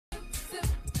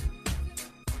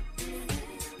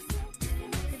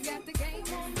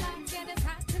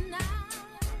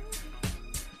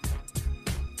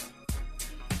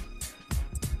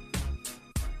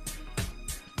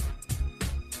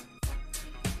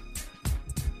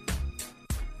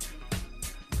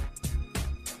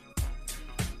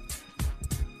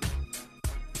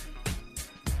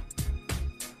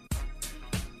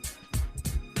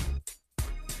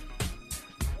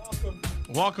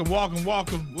Welcome, welcome,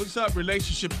 welcome. What's up,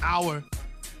 Relationship Hour?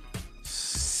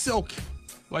 Silk.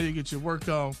 While you get your work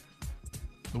on,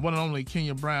 the one and only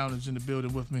Kenya Brown is in the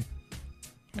building with me.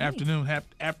 Hey. Afternoon.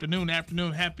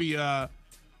 Happy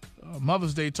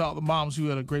Mother's Day to all the moms who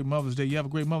had a great Mother's Day. You have a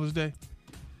great Mother's Day?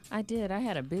 I did. I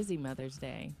had a busy Mother's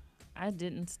Day. I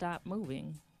didn't stop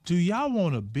moving. Do y'all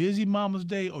want a busy Mama's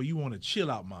Day or you want a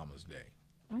chill out Mama's Day?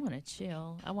 I want to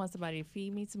chill. I want somebody to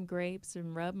feed me some grapes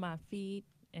and rub my feet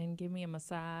and give me a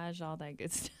massage, all that good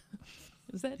stuff.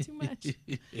 Is that too much?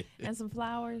 And some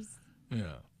flowers.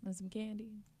 Yeah. And some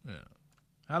candy. Yeah.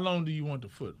 How long do you want the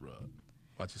foot rub?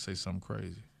 Watch you say something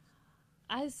crazy.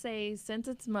 I say, since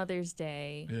it's Mother's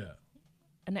Day, yeah,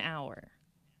 an hour.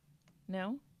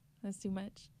 No? That's too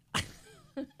much?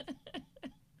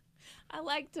 I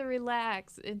like to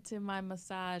relax into my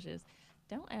massages.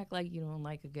 Don't act like you don't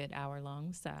like a good hour-long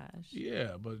massage.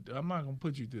 Yeah, but I'm not going to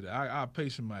put you through that. I'll pay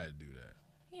somebody to do that.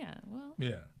 Yeah, well.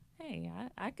 Yeah. Hey,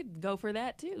 I could go for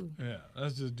that, too. Yeah,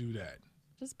 let's just do that.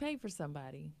 Just pay for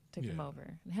somebody to come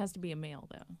over. It has to be a male,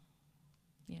 though.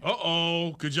 Yeah.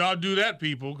 Uh-oh. Could y'all do that,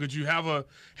 people? Could you have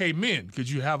men, could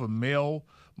you have a male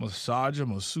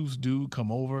masseuse dude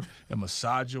come over and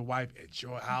massage your wife at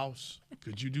your house?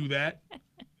 Could you do that?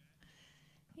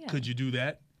 Yeah. Could you do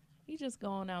that? You just go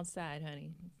on outside,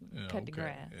 honey. Yeah, Cut the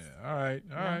grass. Yeah. All right.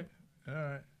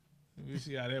 Let me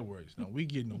see how that works. Now, we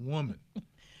getting a woman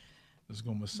that's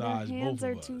going to massage both of us. Their hands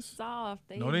are too soft.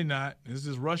 No, they're not. There's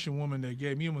this Russian woman that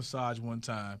gave me a massage one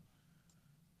time.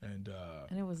 And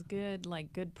it was good,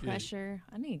 like good pressure.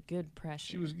 Yeah. I need good pressure.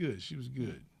 She was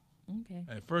good. Okay.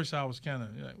 At first, I was kind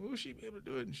of like, will she be able to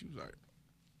do it? And she was like,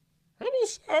 hello,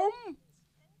 some.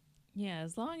 Yeah,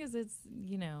 as long as it's,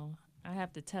 I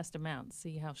have to test them out and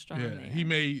see how strong they are. He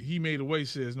made a way,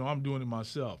 says, no, I'm doing it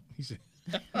myself. He said,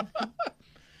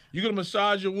 you going to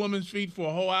massage your woman's feet for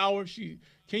a whole hour?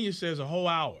 Kenya says a whole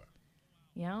hour.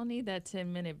 Yeah, I don't need that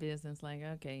 10-minute business. Like,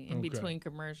 okay, in between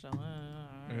commercial.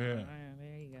 Yeah.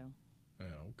 There you go. Yeah,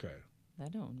 okay.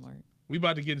 That don't work. We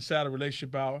about to get inside of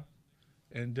Relationship Hour.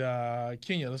 And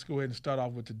Kenya, let's go ahead and start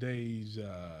off with today's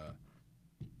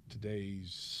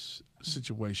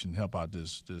situation. Help out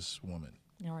this woman.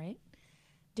 All right.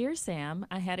 Dear Sam,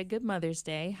 I had a good Mother's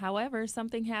Day. However,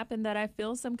 something happened that I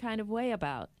feel some kind of way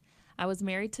about. I was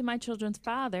married to my children's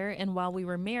father, and while we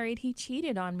were married, he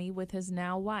cheated on me with his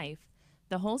now wife.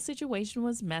 The whole situation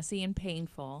was messy and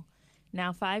painful.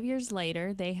 Now, 5 years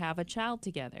later, they have a child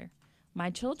together. My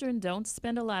children don't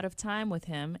spend a lot of time with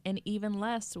him, and even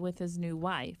less with his new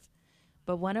wife.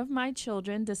 But one of my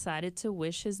children decided to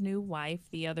wish his new wife,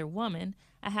 the other woman,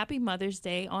 a happy Mother's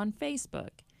Day on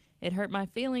Facebook. It hurt my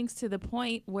feelings to the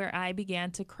point where I began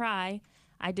to cry.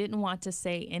 I didn't want to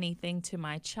say anything to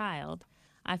my child.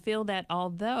 I feel that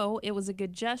although it was a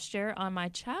good gesture on my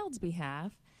child's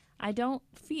behalf, I don't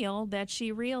feel that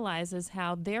she realizes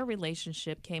how their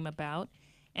relationship came about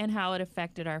and how it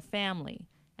affected our family.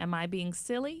 Am I being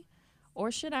silly? Or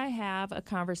should I have a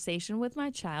conversation with my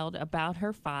child about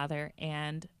her father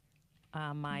and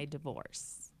my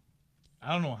divorce?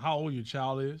 I don't know how old your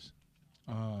child is,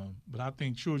 but I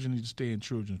think children need to stay in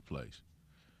children's place.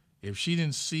 If she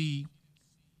didn't see,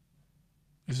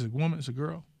 is it a woman? It's a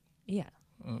girl? Yeah.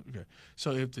 Okay.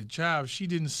 So if the child, she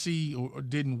didn't see or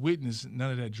didn't witness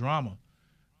none of that drama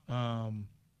on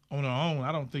her own,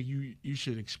 I don't think you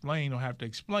should explain or have to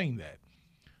explain that.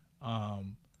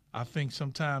 I think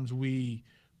sometimes we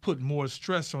put more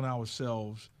stress on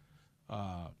ourselves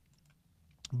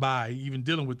by even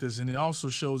dealing with this, and it also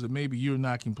shows that maybe you're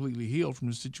not completely healed from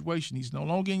the situation. He's no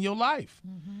longer in your life.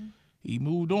 Mm-hmm. He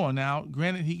moved on. Now,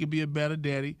 granted, he could be a better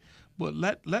daddy, but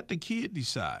let the kid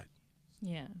decide.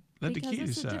 Yeah. Let because the kid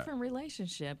it's decide. A different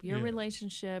relationship. Your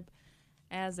relationship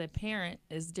as a parent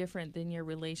is different than your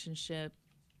relationship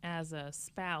as a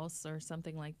spouse or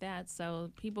something like that.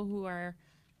 So people who are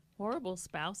horrible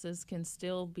spouses can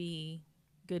still be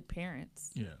good parents.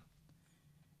 Yeah.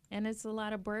 And it's a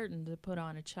lot of burden to put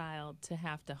on a child to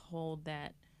have to hold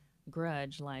that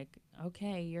grudge. Like,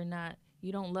 okay,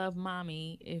 you don't love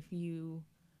mommy if you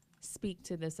speak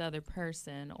to this other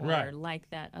person or like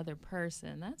that other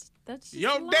person. That's just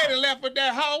your daddy left with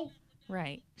that hoe.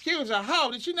 Right. She was a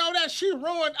hoe. Did you know that? She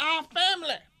ruined our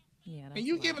family. Yeah. And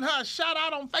you giving her a shout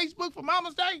out on Facebook for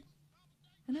Mama's Day?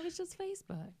 And it was just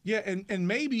Facebook. Yeah, and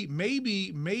maybe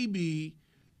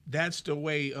that's the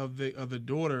way of the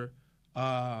daughter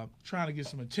trying to get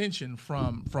some attention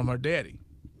from her daddy.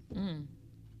 Mm.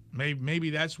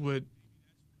 Maybe that's what,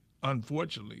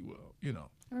 unfortunately,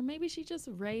 Or maybe she just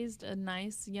raised a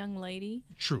nice young lady.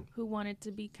 True. Who wanted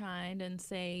to be kind and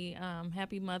say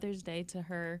Happy Mother's Day to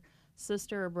her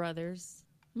sister or brother's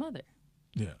mother.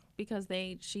 Yeah. because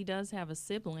she does have a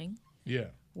sibling Yeah.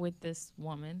 with this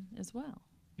woman as well.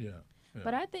 Yeah. Yeah.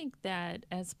 But I think that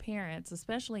as parents,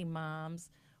 especially moms,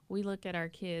 we look at our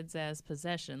kids as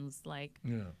possessions. Like,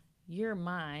 yeah. you're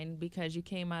mine because you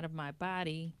came out of my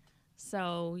body.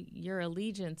 So your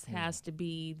allegiance has to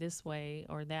be this way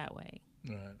or that way.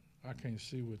 Right. I can't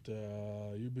see what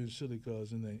you've been silly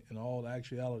because in all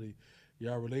actuality,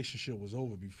 your relationship was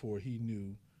over before he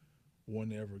knew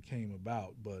one ever came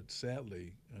about. But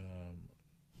sadly,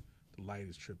 the light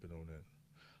is tripping on that.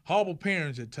 Horrible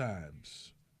parents at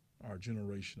times are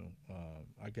generational.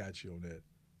 I got you on that.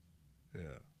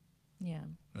 Yeah. Yeah.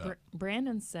 Yeah.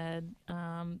 Brandon said,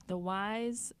 the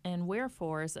whys and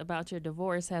wherefores about your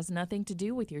divorce has nothing to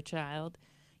do with your child.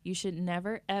 You should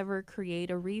never, ever create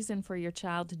a reason for your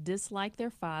child to dislike their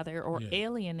father or Yeah.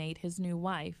 alienate his new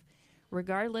wife.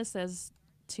 Regardless as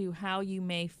to how you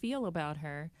may feel about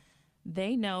her,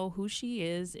 they know who she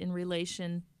is in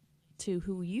relation to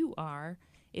who you are.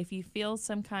 If you feel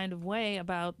some kind of way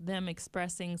about them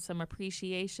expressing some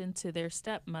appreciation to their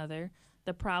stepmother,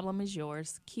 the problem is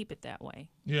yours. Keep it that way.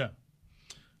 Yeah.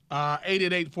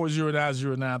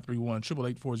 888-409-0931,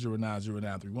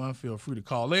 888-409-0931. Feel free to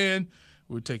call in.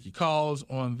 We'll take your calls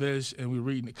on this, and we're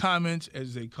reading the comments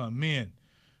as they come in.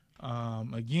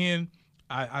 Again,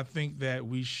 I think that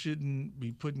we shouldn't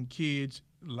be putting kids,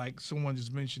 like someone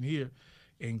just mentioned here,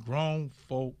 in grown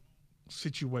folk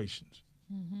situations.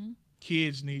 Mm-hmm.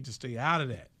 Kids need to stay out of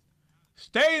that.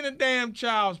 Stay in the damn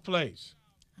child's place.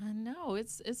 I know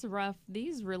it's rough.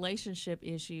 These relationship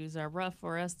issues are rough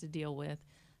for us to deal with.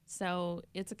 So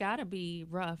it's got to be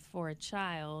rough for a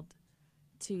child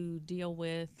to deal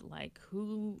with, like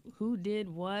who did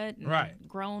what, and Right.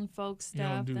 grown folk You don't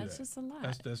stuff. do That's that. just a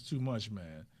lot. That's too much,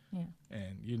 man. Yeah.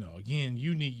 And again,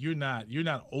 you're not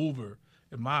over,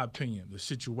 in my opinion, the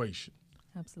situation.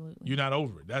 Absolutely. You're not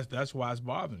over it. That's why it's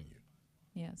bothering you.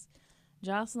 Yes.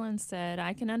 Jocelyn said,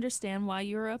 I can understand why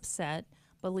you're upset,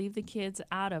 but leave the kids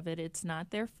out of it. It's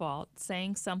not their fault.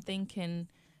 Saying something can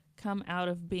come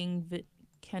out being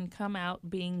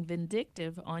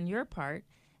vindictive on your part,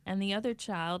 and the other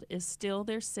child is still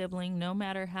their sibling no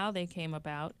matter how they came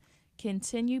about.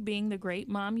 Continue being the great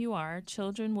mom you are.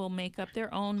 Children will make up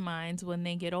their own minds when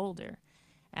they get older.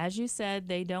 As you said,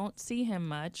 they don't see him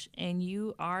much, and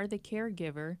you are the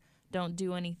caregiver. Don't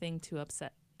do anything to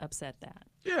upset that.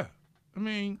 Yeah. I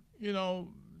mean,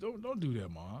 don't do that,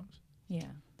 moms.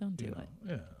 Yeah, don't do it.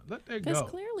 Yeah, let that Because go.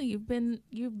 clearly you've been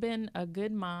a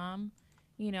good mom,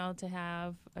 to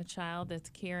have a child that's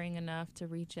caring enough to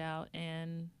reach out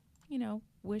and,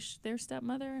 wish their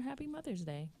stepmother a happy Mother's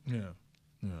Day. Yeah.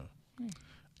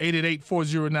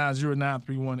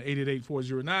 888-409-0931,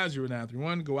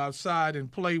 888-409-0931. Go outside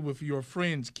and play with your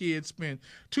friends. Kids spend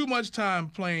too much time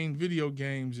playing video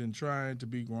games and trying to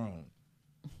be grown.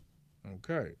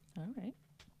 Okay. All right.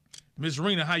 Miss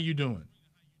Rena, how you doing?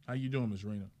 How you doing, Miss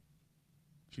Rena?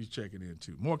 She's checking in,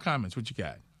 too. More comments. What you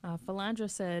got? Philandra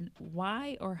said,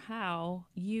 why or how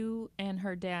you and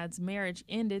her dad's marriage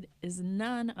ended is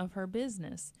none of her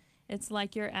business. It's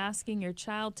like you're asking your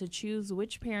child to choose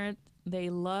which parent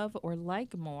they love or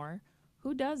like more.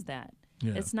 Who does that?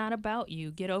 Yeah. It's not about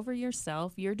you. Get over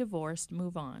yourself. You're divorced.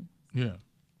 Move on. Yeah.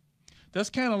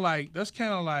 That's kind of like I'm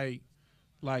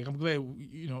glad,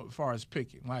 as far as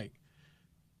picking, like,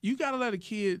 you got to let a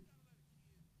kid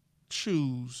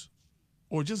choose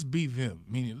or just be them,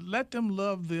 meaning let them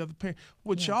love the other parent.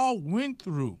 What Yes. y'all went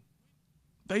through,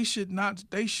 they should not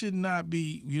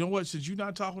be, you know what, since you're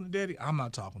not talking to daddy, I'm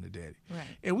not talking to daddy. Right.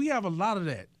 And we have a lot of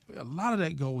that. A lot of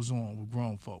that goes on with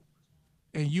grown folk.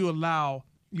 And you allow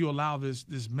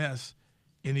this mess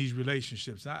in these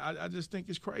relationships. I just think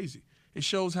it's crazy. It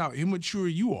shows how immature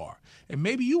you are. And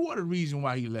maybe you were the reason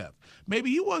why he left. Maybe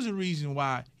you was the reason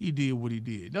why he did what he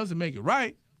did. It doesn't make it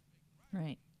right,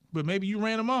 Right. but maybe you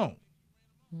ran him on.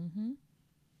 Mm-hmm.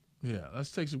 Yeah, let's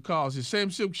take some calls. It's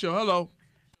Sam Silk Show. Hello.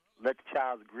 Let the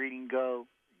child's greeting go.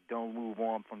 Don't move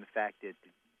on from the fact that the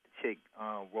chick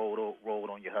rolled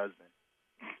on your husband.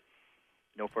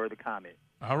 No further comment.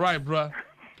 All right, bruh.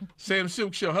 Sam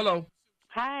Silk Show. Hello.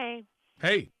 Hi.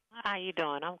 Hey, How you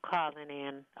doing? I'm calling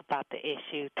in about the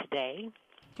issue today.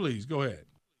 please go ahead.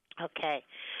 Okay.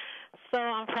 So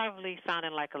I'm probably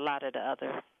sounding like a lot of the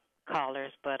other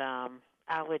callers, but I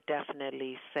would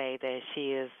definitely say that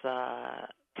she is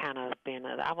kind of been,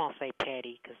 I won't say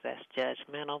petty because that's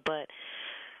judgmental, but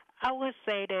I would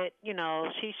say that,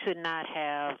 she should not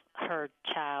have her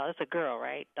child. It's a girl,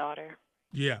 right? Daughter?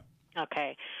 Yeah.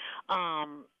 Okay.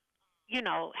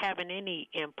 Having any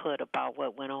input about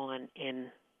what went on in,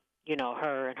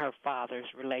 her and her father's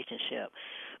relationship.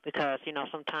 because,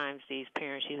 sometimes these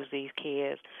parents use these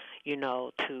kids,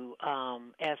 to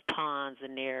as pawns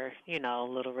in their,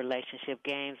 little relationship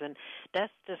games, and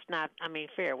that's just not,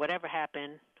 fair. Whatever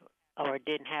happened or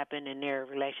didn't happen in their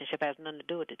relationship has nothing to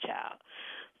do with the child.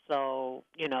 So,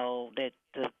 that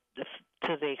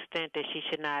to the extent that she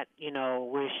should not,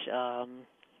 wish,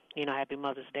 Happy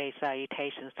Mother's Day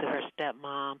salutations to her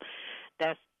stepmom,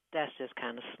 that's just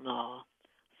kind of small.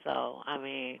 So,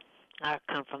 I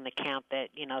come from the camp that,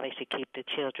 they should keep the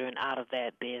children out of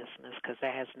that business because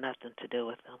that has nothing to do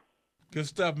with them. Good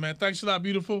stuff, man. Thanks a lot,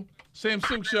 beautiful. Sam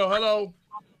Suk Show, hello.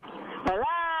 Hello.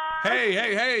 Hey.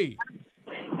 Hey.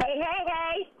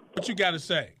 What you got to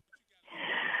say?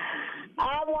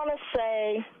 I want to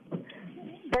say,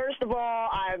 first of all,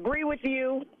 I agree with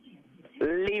you.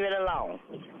 Leave it alone.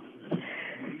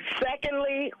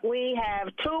 Secondly, we have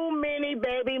too many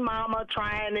baby mama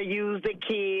trying to use the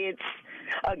kids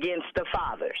against the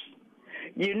fathers.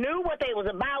 You knew what they was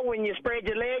about when you spread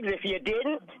your legs. If you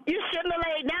didn't, you shouldn't have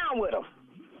laid down with them.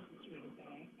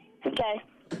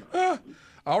 Okay?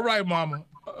 All right, mama.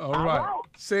 All right.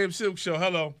 Sam Silk Show,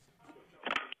 hello.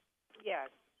 Yes,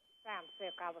 Sam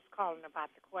Silk. I was calling about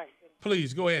the question.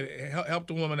 Please, go ahead and help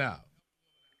the woman out.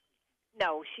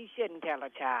 No, she shouldn't tell her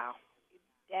child.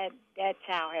 That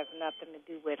child has nothing to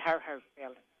do with her hurt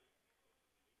feelings.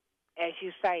 As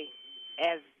you say,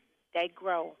 as they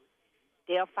grow,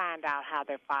 they'll find out how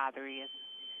their father is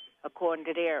according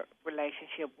to their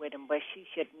relationship with him, but she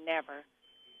should never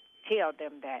tell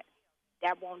them that.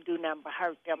 That won't do nothing but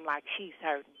hurt them like she's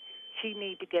hurting. She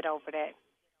need to get over that.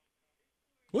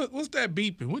 What's that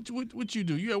beeping? What you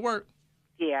do? You at work?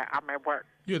 Yeah, I'm at work.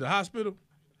 You at the hospital?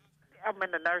 I'm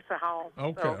in the nursing home.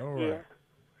 Okay, so, all right. Yeah.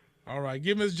 All right,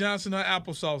 give Ms. Johnson her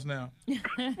applesauce now. You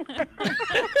cut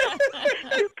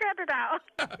it out.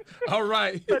 All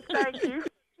right. But thank you.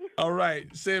 All right,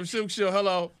 Sam Silk Show,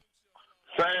 hello.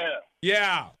 Sam.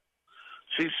 Yeah.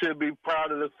 She should be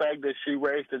proud of the fact that she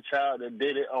raised a child that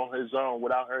did it on his own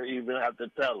without her even have to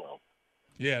tell him.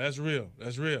 Yeah, that's real.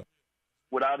 That's real.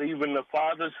 Without even the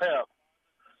father's help,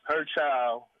 her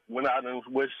child went out and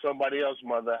wished somebody else's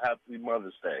mother happy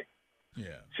Mother's Day.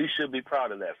 Yeah. She should be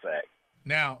proud of that fact.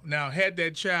 Now, had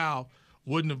that child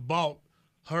wouldn't have bought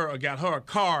her or got her a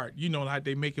card, you know how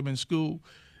they make them in school,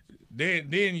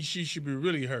 then she should be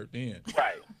really hurt then.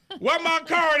 Right. Where my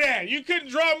card at? You couldn't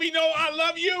draw me no I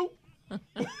love you?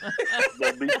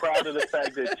 But be proud of the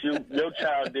fact that your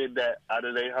child did that out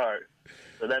of their heart.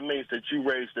 So that means that you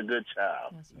raised a good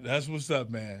child. That's what's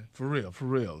up, man. For real, for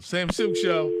real. Sam Silk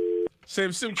Show.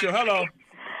 Sam Silk Show, hello.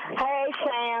 Hey,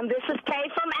 Sam. This is Kay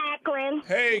from Akron.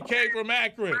 Hey, Kay from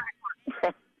Akron.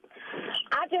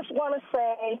 I just want to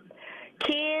say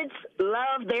kids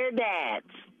love their dads,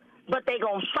 but they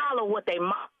going to follow what their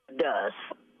mom does,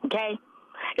 okay?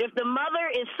 If the mother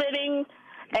is sitting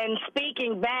and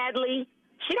speaking badly,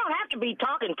 she don't have to be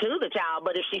talking to the child,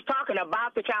 but if she's talking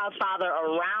about the child's father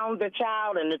around the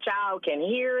child and the child can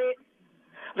hear it,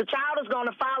 the child is going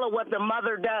to follow what the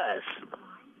mother does.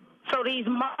 So these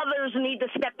mothers need to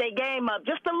step their game up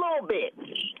just a little bit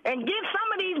and give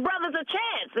some of these brothers a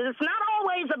chance. It's not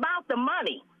always about the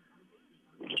money.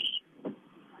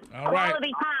 All right.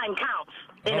 Quality time counts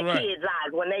in the kids'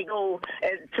 eyes when they go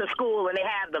to school and they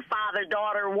have the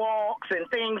father-daughter walks and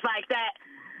things like that.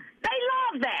 They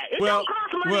love that. It don't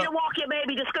cost money to walk your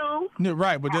baby to school. No,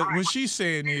 right, but what she's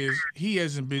saying is he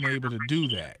hasn't been able to do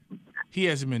that. He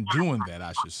hasn't been doing that,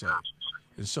 I should say.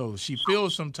 And so she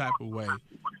feels some type of way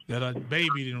that her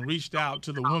baby didn't reached out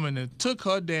to the woman that took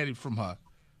her daddy from her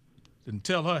and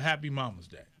tell her Happy Mama's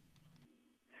Day.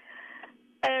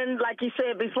 And like you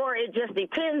said before, it just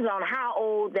depends on how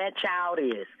old that child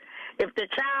is. If the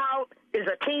child is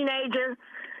a teenager,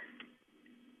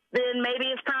 then maybe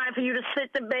it's time for you to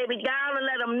sit the baby down and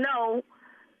let them know,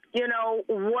 you know,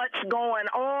 what's going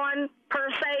on per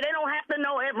se. They don't have to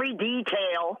know every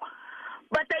detail,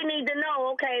 but they need to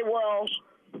know, okay, well,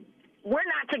 we're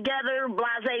not together,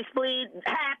 blase split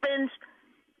happens,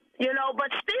 you know, but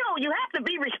still you have to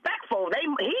be respectful.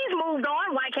 He's moved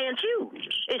on, why can't you?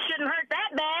 It shouldn't hurt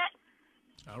that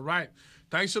bad. All right.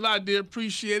 Thanks a lot, dear.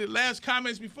 Appreciate it. Last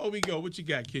comments before we go. What you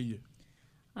got, Kenya?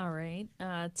 All right.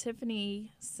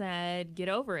 Tiffany said, get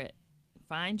over it.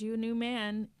 Find you a new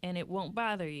man, and it won't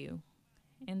bother you.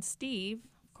 And Steve,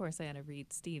 of course, I had to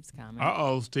read Steve's comment.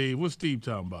 Uh-oh, Steve. What's Steve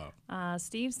talking about?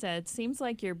 Steve said, seems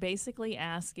like you're basically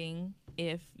asking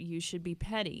if you should be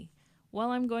petty.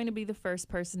 Well, I'm going to be the first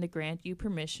person to grant you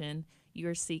permission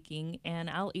you're seeking, and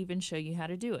I'll even show you how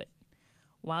to do it.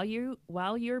 While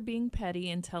you're being petty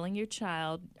and telling your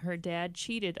child her dad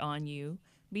cheated on you,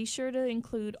 Be sure to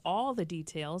include all the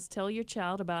details. Tell your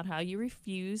child about how you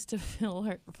refused to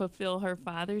fulfill her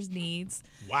father's needs.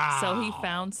 Wow. So he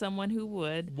found someone who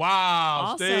would.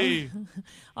 Wow, Steve.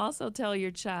 Also tell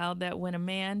your child that when a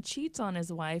man cheats on his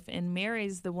wife and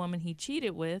marries the woman he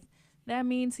cheated with, that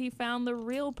means he found the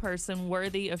real person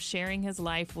worthy of sharing his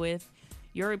life with.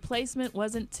 Your replacement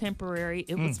wasn't temporary,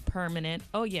 it was permanent.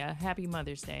 Oh yeah, happy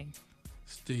Mother's Day.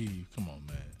 Steve, come on,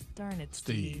 man. Darn it,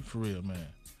 Steve, for real, man.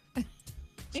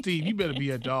 Steve, you better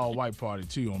be at the all-white party,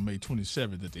 too, on May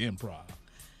 27th at the Improv.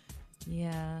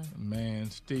 Yeah. Man,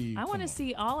 Steve. I want to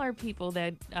see all our people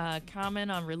that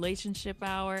comment on Relationship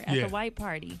Hour at the white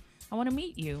party. I want to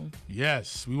meet you.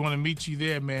 Yes, we want to meet you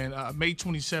there, man. May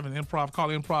 27th, Improv. Call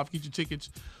Improv, get your tickets,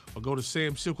 or go to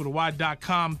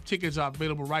samcirclethewhy.com. Tickets are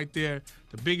available right there.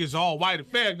 The biggest all-white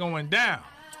affair going down.